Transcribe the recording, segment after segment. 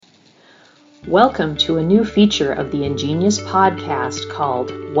Welcome to a new feature of the Ingenious podcast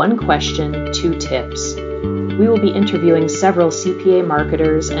called One Question, Two Tips. We will be interviewing several CPA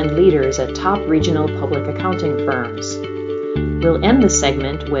marketers and leaders at top regional public accounting firms. We'll end the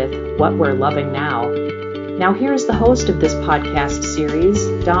segment with What We're Loving Now. Now here's the host of this podcast series,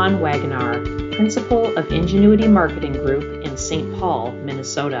 Dawn Wagonar, Principal of Ingenuity Marketing Group in St. Paul,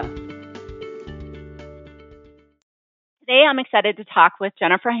 Minnesota. Today, I'm excited to talk with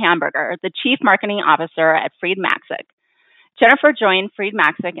Jennifer Hamburger, the Chief Marketing Officer at Freed Maxick. Jennifer joined Freed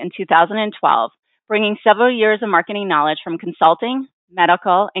Maxick in 2012, bringing several years of marketing knowledge from consulting,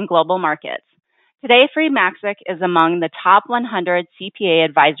 medical, and global markets. Today, Freed Maxick is among the top 100 CPA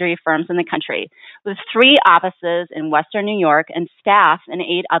advisory firms in the country, with 3 offices in Western New York and staff in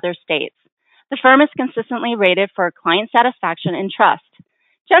 8 other states. The firm is consistently rated for client satisfaction and trust.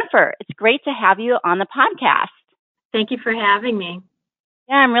 Jennifer, it's great to have you on the podcast. Thank you for having me.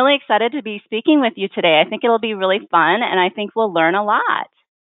 Yeah, I'm really excited to be speaking with you today. I think it'll be really fun, and I think we'll learn a lot.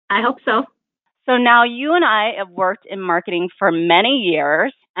 I hope so. So now you and I have worked in marketing for many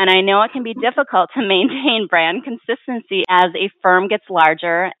years, and I know it can be difficult to maintain brand consistency as a firm gets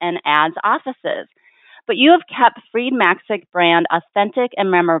larger and adds offices. But you have kept Freed Maxick brand authentic and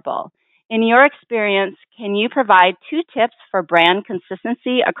memorable. In your experience, can you provide 2 tips for brand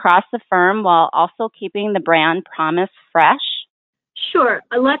consistency across the firm while also keeping the brand promise fresh? Sure.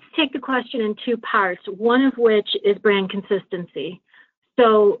 Let's take the question in 2 parts, one of which is brand consistency.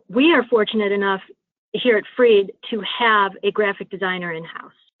 So we are fortunate enough here at Freed to have a graphic designer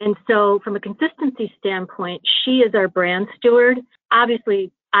in-house. And so from a consistency standpoint, she is our brand steward.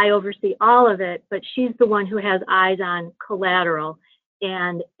 Obviously, I oversee all of it, but she's the one who has eyes on collateral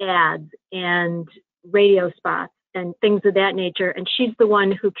and ads and radio spots and things of that nature. And she's the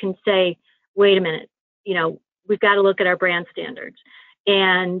one who can say, wait a minute, we've got to look at our brand standards.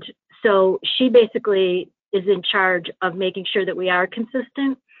 And so she basically is in charge of making sure that we are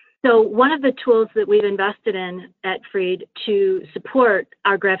consistent. So one of the tools that we've invested in at Freed to support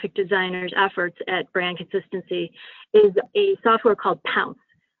our graphic designers' efforts at brand consistency is a software called Pounce,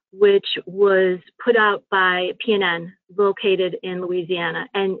 which was put out by PNN, located in Louisiana,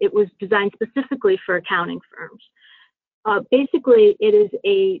 and it was designed specifically for accounting firms. Basically, it is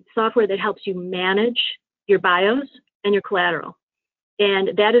a software that helps you manage your bios and your collateral.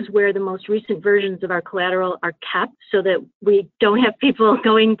 And that is where the most recent versions of our collateral are kept so that we don't have people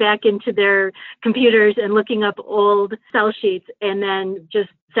going back into their computers and looking up old sell sheets and then just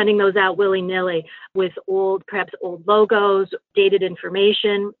sending those out willy-nilly with perhaps old logos, dated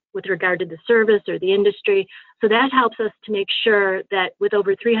information with regard to the service or the industry. So that helps us to make sure that with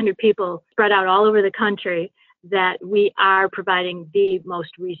over 300 people spread out all over the country, that we are providing the most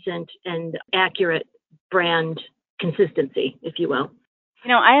recent and accurate brand consistency, if you will.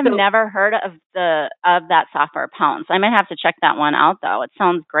 I have never heard of that software, Pounce. I might have to check that one out, though. It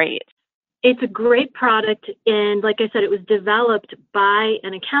sounds great. It's a great product, and like I said, it was developed by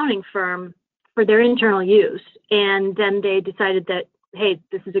an accounting firm for their internal use, and then they decided that, hey,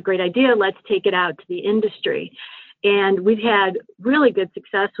 this is a great idea, let's take it out to the industry. And we've had really good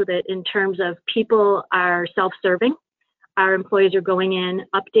success with it in terms of people are self-serving. Our employees are going in,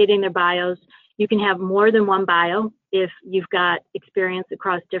 updating their bios. You can have more than one bio if you've got experience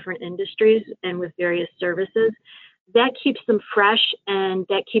across different industries and with various services. That keeps them fresh, and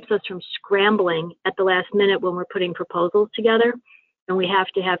that keeps us from scrambling at the last minute when we're putting proposals together, and we have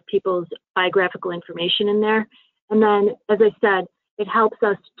to have people's biographical information in there. And then, as I said, it helps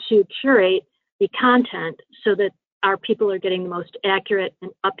us to curate the content so that our people are getting the most accurate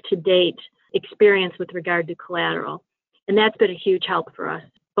and up-to-date experience with regard to collateral. And that's been a huge help for us,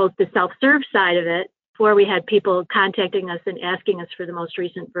 both the self-serve side of it, before we had people contacting us and asking us for the most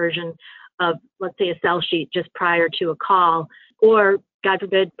recent version of, let's say, a sell sheet just prior to a call, or, God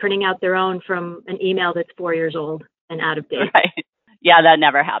forbid, printing out their own from an email that's 4 years old and out of date. Right. Yeah, that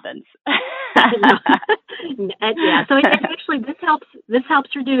never happens. Yeah, so actually this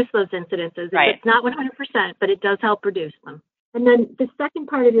helps reduce those incidences. Right. It's not 100%, but it does help reduce them. And then the second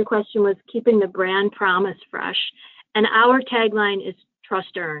part of your question was keeping the brand promise fresh. And our tagline is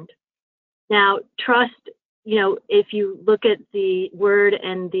trust earned. Now, trust, if you look at the word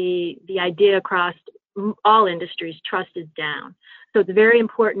and the idea across all industries, trust is down. So it's very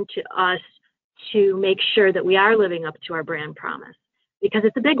important to us to make sure that we are living up to our brand promise, because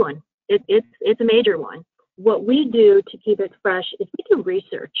it's a big one. It's a major one. What we do to keep it fresh is we do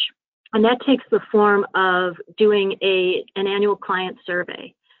research, and that takes the form of doing an annual client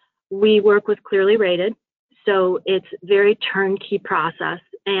survey. We work with Clearly Rated, so it's very turnkey process,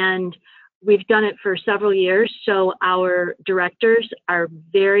 and we've done it for several years. So our directors are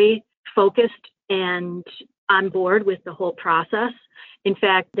very focused and on board with the whole process. In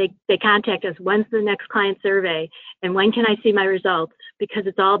fact, they contact us, when's the next client survey and when can I see my results? Because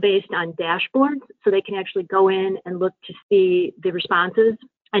it's all based on dashboards, so they can actually go in and look to see the responses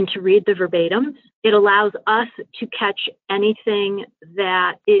and to read the verbatims. It allows us to catch anything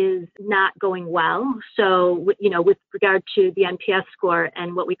that is not going well. So, with regard to the NPS score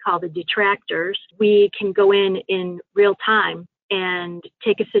and what we call the detractors, we can go in real time and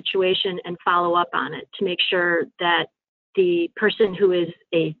take a situation and follow up on it to make sure that the person who is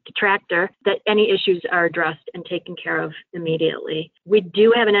a detractor, that any issues are addressed and taken care of immediately. We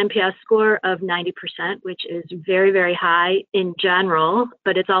do have an NPS score of 90%, which is very, very high in general,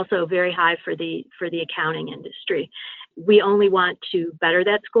 but it's also very high for the accounting industry. We only want to better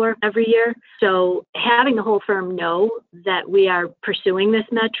that score every year. So having the whole firm know that we are pursuing this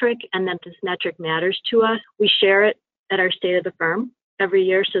metric and that this metric matters to us, we share it at our State of the Firm every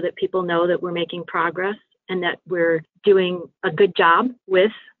year so that people know that we're making progress and that we're doing a good job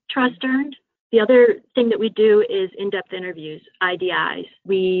with trust earned. The other thing that we do is in-depth interviews, IDIs.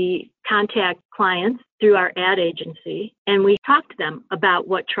 We contact clients through our ad agency and we talk to them about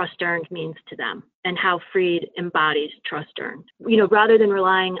what trust earned means to them and how Freed embodies trust earned. Rather than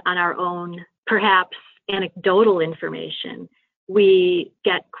relying on our own, perhaps anecdotal information, we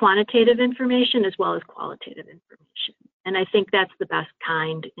get quantitative information as well as qualitative information. And I think that's the best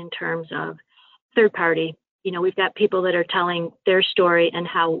kind in terms of third party. We've got people that are telling their story and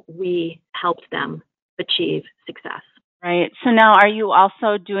how we helped them achieve success. Right. So now are you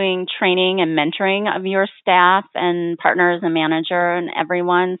also doing training and mentoring of your staff and partners and manager and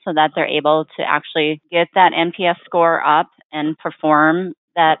everyone so that they're able to actually get that NPS score up and perform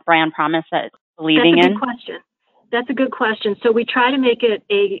that brand promise that believing in? That's a good question. So we try to make it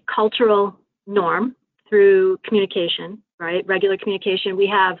a cultural norm through communication, right? Regular communication. We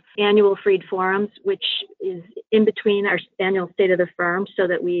have annual Freed forums, which is in between our annual State of the Firm so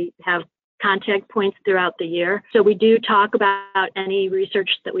that we have contact points throughout the year. So we do talk about any research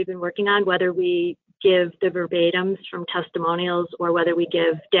that we've been working on, whether we give the verbatims from testimonials or whether we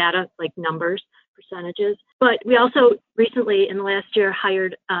give data like numbers, percentages. But we also recently in the last year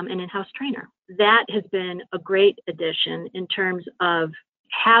hired an in-house trainer. That has been a great addition in terms of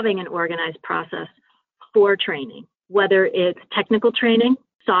having an organized process for training, whether it's technical training,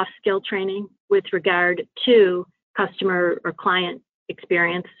 soft skill training with regard to customer or client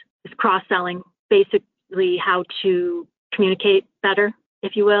experience, cross-selling, basically how to communicate better,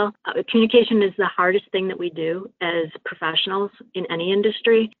 if you will. Communication is the hardest thing that we do as professionals in any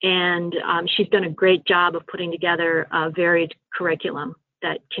industry, and she's done a great job of putting together a varied curriculum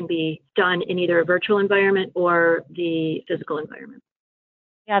that can be done in either a virtual environment or the physical environment.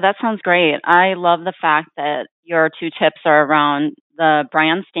 Yeah, that sounds great. I love the fact that your 2 tips are around the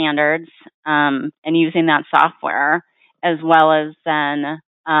brand standards and using that software, as well as then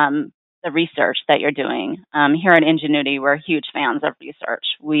the research that you're doing. Here at Ingenuity, we're huge fans of research.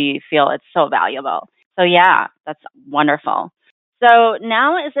 We feel it's so valuable. So yeah, that's wonderful. So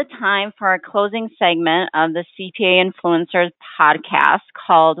now is the time for our closing segment of the CPA Influencers podcast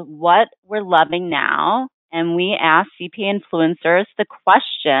called What We're Loving Now. And we ask CPA influencers the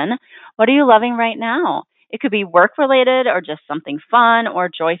question, what are you loving right now? It could be work-related or just something fun or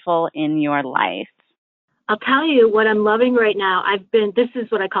joyful in your life. I'll tell you what I'm loving right now. This is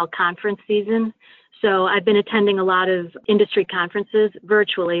what I call conference season. So I've been attending a lot of industry conferences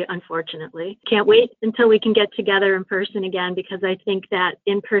virtually, unfortunately. Can't wait until we can get together in person again, because I think that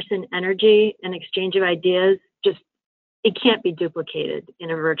in-person energy and exchange of ideas it can't be duplicated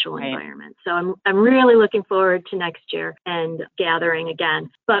in a virtual environment. So I'm really looking forward to next year and gathering again.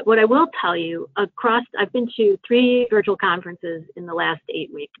 But what I will tell you, I've been to 3 virtual conferences in the last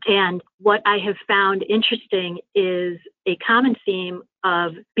 8 weeks. And what I have found interesting is a common theme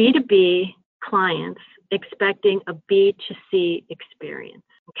of B2B clients expecting a B2C experience.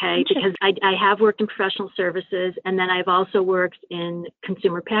 Okay, because I have worked in professional services, and then I've also worked in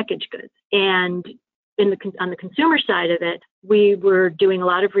consumer packaged goods. And on the consumer side of it, we were doing a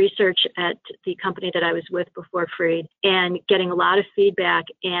lot of research at the company that I was with before Freed and getting a lot of feedback,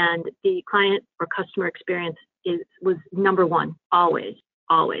 and the client or customer experience was number one, always.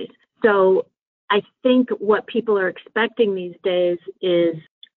 So I think what people are expecting these days is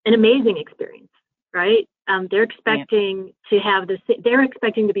an amazing experience, right? They're expecting they're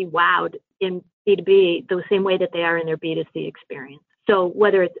expecting to be wowed in B2B the same way that they are in their B2C experience. So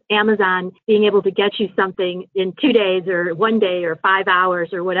whether it's Amazon being able to get you something in 2 days or 1 day or 5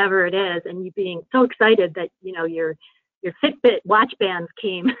 hours or whatever it is, and you being so excited that, your Fitbit watch bands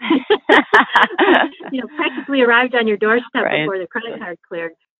came, practically arrived on your doorstep before the credit card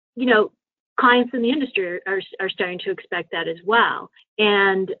cleared. clients in the industry are starting to expect that as well.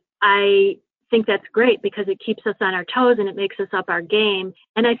 And I think that's great because it keeps us on our toes and it makes us up our game.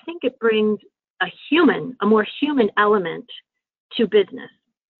 And I think it brings a more human element to business,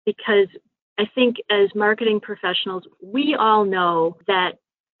 because I think as marketing professionals, we all know that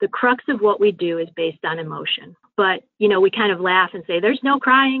the crux of what we do is based on emotion. But, we kind of laugh and say, there's no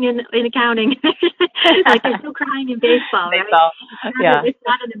crying in accounting. Like there's no crying in baseball, right? It's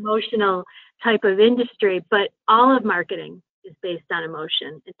not an emotional type of industry, but all of marketing is based on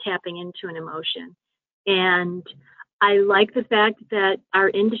emotion and tapping into an emotion. And I like the fact that our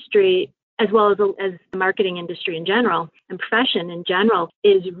industry, as well as the marketing industry in general and profession in general,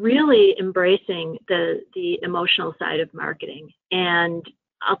 is really embracing the emotional side of marketing. And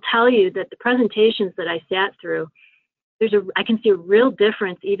I'll tell you that the presentations that I sat through, I can see a real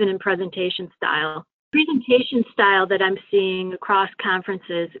difference even in presentation style. Presentation style that I'm seeing across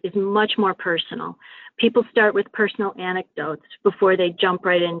conferences is much more personal. People start with personal anecdotes before they jump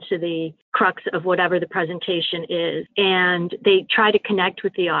right into the crux of whatever the presentation is. And they try to connect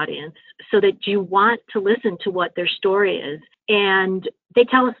with the audience so that you want to listen to what their story is. And they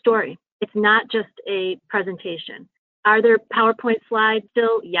tell a story. It's not just a presentation. Are there PowerPoint slides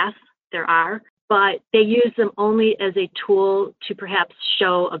still? Yes, there are. But they use them only as a tool to perhaps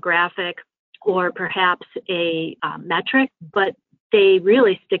show a graphic or perhaps a metric, but they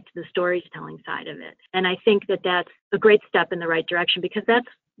really stick to the storytelling side of it. And I think that that's a great step in the right direction, because that's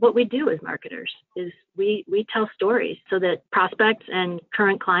what we do as marketers, is we tell stories so that prospects and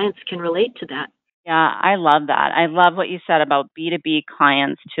current clients can relate to that. Yeah, I love that. I love what you said about B2B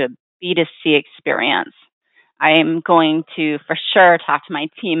clients to B2C experience. I'm going to for sure talk to my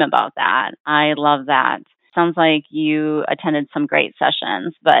team about that. I love that. Sounds like you attended some great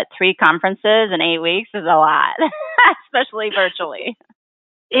sessions, but 3 conferences in 8 weeks is a lot, especially virtually.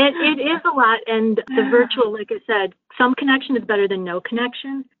 It is a lot. And the virtual, like I said, some connection is better than no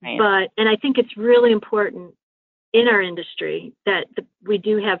connection. Right. And I think it's really important in our industry that we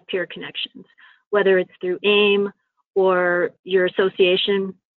do have peer connections, whether it's through AIM or your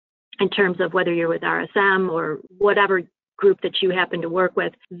association, in terms of whether you're with RSM or whatever group that you happen to work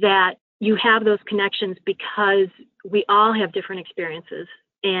with, that you have those connections, because we all have different experiences.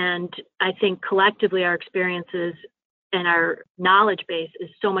 And I think collectively our experiences and our knowledge base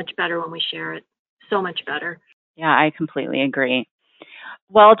is so much better when we share it. So much better. Yeah, I completely agree.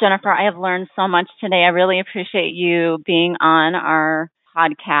 Well, Jennifer, I have learned so much today. I really appreciate you being on our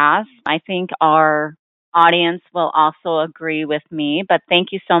podcast. I think our audience will also agree with me, but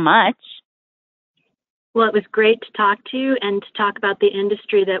thank you so much. Well, it was great to talk to you and to talk about the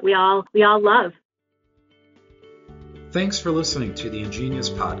industry that we all love. Thanks for listening to the Ingenious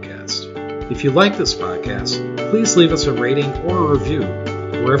Podcast. If you like this podcast, please leave us a rating or a review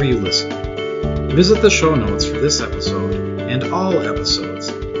wherever you listen. Visit the show notes for this episode and all episodes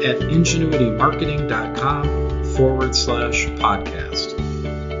at ingenuitymarketing.com/podcast.